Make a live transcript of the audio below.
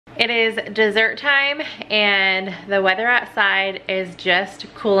It is dessert time and the weather outside is just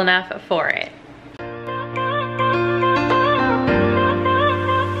cool enough for it.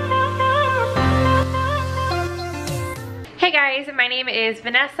 Hey guys, my name is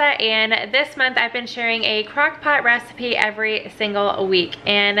Vanessa and this month I've been sharing a crockpot recipe every single week,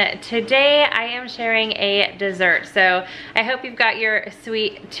 and today I am sharing a dessert. So I hope you've got your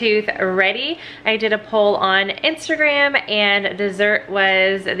sweet tooth ready. I did a poll on Instagram and dessert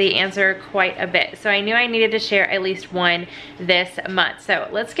was the answer quite a bit. So I knew I needed to share at least one this month. So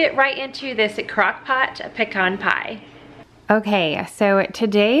let's get right into this crockpot pecan pie. Okay, so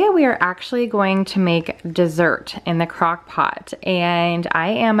today we are actually going to make dessert in the crock pot, and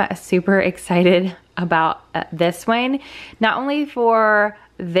I am super excited about this one, not only for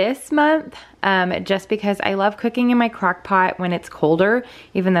this month, just because I love cooking in my crock pot when it's colder,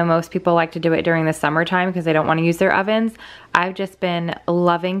 even though most people like to do it during the summertime because they don't want to use their ovens. I've just been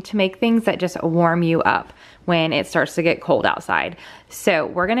loving to make things that just warm you up when it starts to get cold outside. So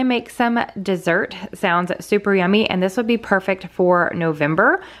we're gonna make some dessert. Sounds super yummy, and this would be perfect for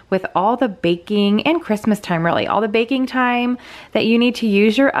November with all the baking and Christmas time, really. All the baking time that you need to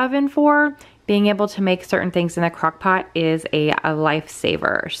use your oven for, being able to make certain things in the crock pot is a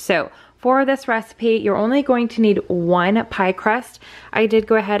lifesaver. So for this recipe, you're only going to need one pie crust. I did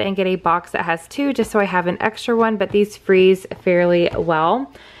go ahead and get a box that has two just so I have an extra one, but these freeze fairly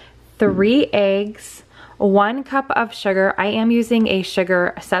well. 3 eggs, 1 cup of sugar. I am using a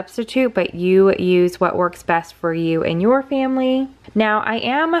sugar substitute, but you use what works best for you and your family. Now I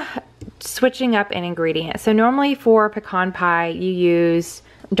am switching up an ingredient. So normally for pecan pie, you use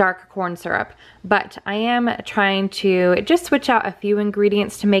dark corn syrup, but I am trying to just switch out a few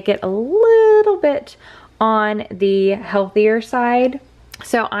ingredients to make it a little bit on the healthier side.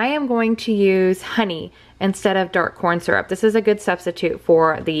 So I am going to use honey instead of dark corn syrup. This is a good substitute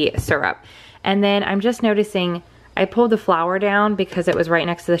for the syrup. And then I'm just noticing I pulled the flour down because it was right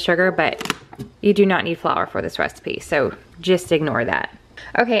next to the sugar, but you do not need flour for this recipe, so just ignore that.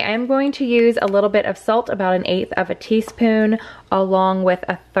 Okay, I'm going to use a little bit of salt, about 1/8 of a teaspoon, along with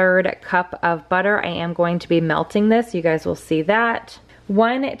 1/3 cup of butter. I am going to be melting this, you guys will see that.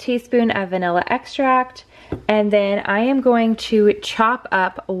 1 teaspoon of vanilla extract, and then I am going to chop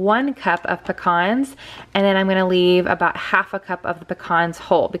up 1 cup of pecans, and then I'm gonna leave about 1/2 cup of the pecans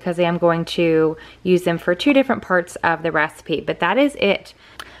whole because I am going to use them for 2 different parts of the recipe, but that is it.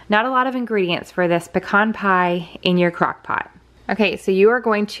 Not a lot of ingredients for this pecan pie in your crock pot. Okay, so you are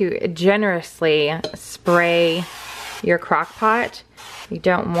going to generously spray your crock pot. You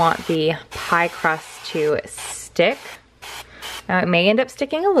don't want the pie crust to stick. Now it may end up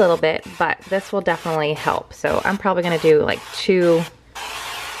sticking a little bit, but this will definitely help. So I'm probably gonna do like 2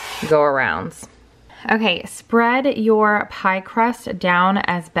 go-arounds. Okay, spread your pie crust down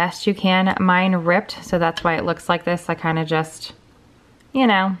as best you can. Mine ripped, so that's why it looks like this. I kind of just, you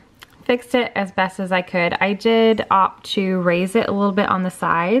know, fixed it as best as I could. I did opt to raise it a little bit on the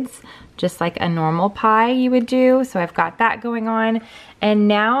sides, just like a normal pie you would do. So I've got that going on. And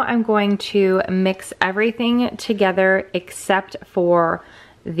now I'm going to mix everything together except for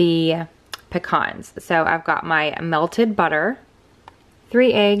the pecans. So I've got my melted butter,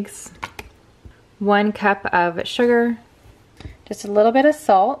 3 eggs, 1 cup of sugar, just a little bit of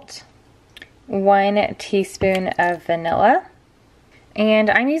salt, 1 teaspoon of vanilla, and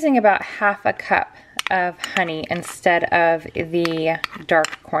I'm using about 1/2 cup of honey instead of the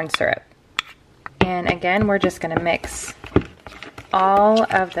dark corn syrup. And again, we're just gonna mix all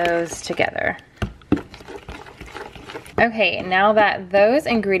of those together. Okay, now that those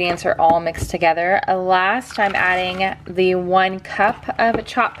ingredients are all mixed together, last I'm adding the 1 cup of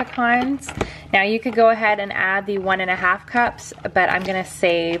chopped pecans. Now you could go ahead and add the 1.5 cups, but I'm gonna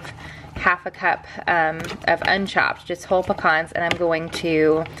save 1/2 cup of unchopped, just whole pecans, and I'm going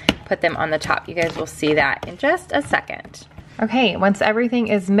to put them on the top. You guys will see that in just a second. Okay, once everything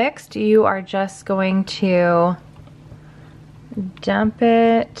is mixed, you are just going to dump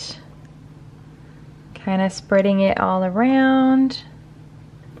it, kind of spreading it all around.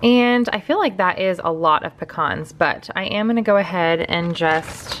 And I feel like that is a lot of pecans, but I am gonna go ahead and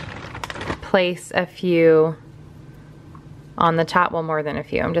just place a few on the top, well, more than a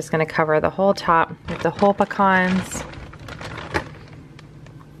few. I'm just gonna cover the whole top with the whole pecans.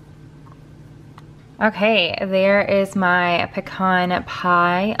 Okay, there is my pecan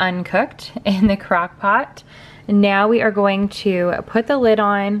pie uncooked in the crock pot. Now we are going to put the lid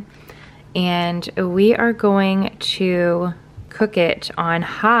on and we are going to cook it on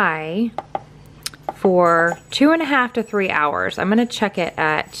high for 2.5 to 3 hours. I'm gonna check it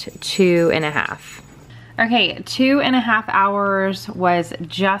at 2.5. Okay, 2.5 hours was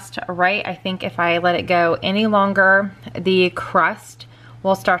just right. I think if I let it go any longer, the crust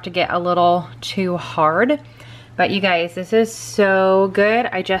will start to get a little too hard. But you guys, this is so good.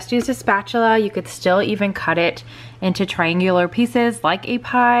 I just used a spatula. You could still even cut it into triangular pieces like a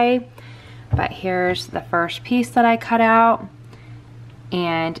pie. But here's the first piece that I cut out.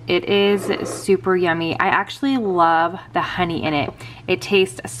 And it is super yummy. I actually love the honey in it. It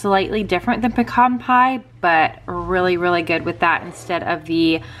tastes slightly different than pecan pie, but really, really good with that instead of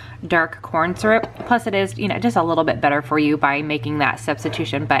the dark corn syrup. Plus it is, you know, just a little bit better for you by making that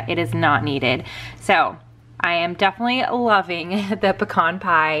substitution, but it is not needed. So I am definitely loving the pecan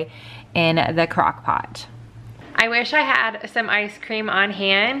pie in the crock pot. I wish I had some ice cream on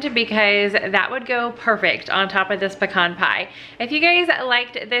hand because that would go perfect on top of this pecan pie. If you guys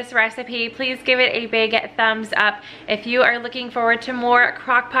liked this recipe, please give it a big thumbs up. If you are looking forward to more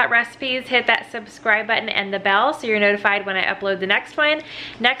crockpot recipes, hit that subscribe button and the bell so you're notified when I upload the next one.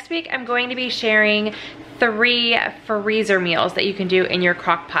 Next week, I'm going to be sharing 3 freezer meals that you can do in your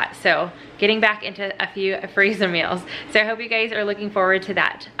crock pot. So getting back into a few freezer meals. So I hope you guys are looking forward to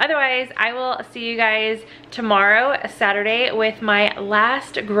that. Otherwise, I will see you guys tomorrow, Saturday, with my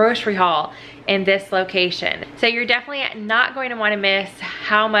last grocery haul in this location. So you're definitely not going to want to miss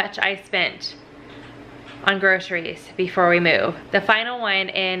how much I spent on groceries before we move. The final one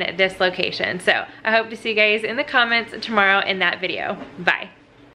in this location. So I hope to see you guys in the comments tomorrow in that video. Bye.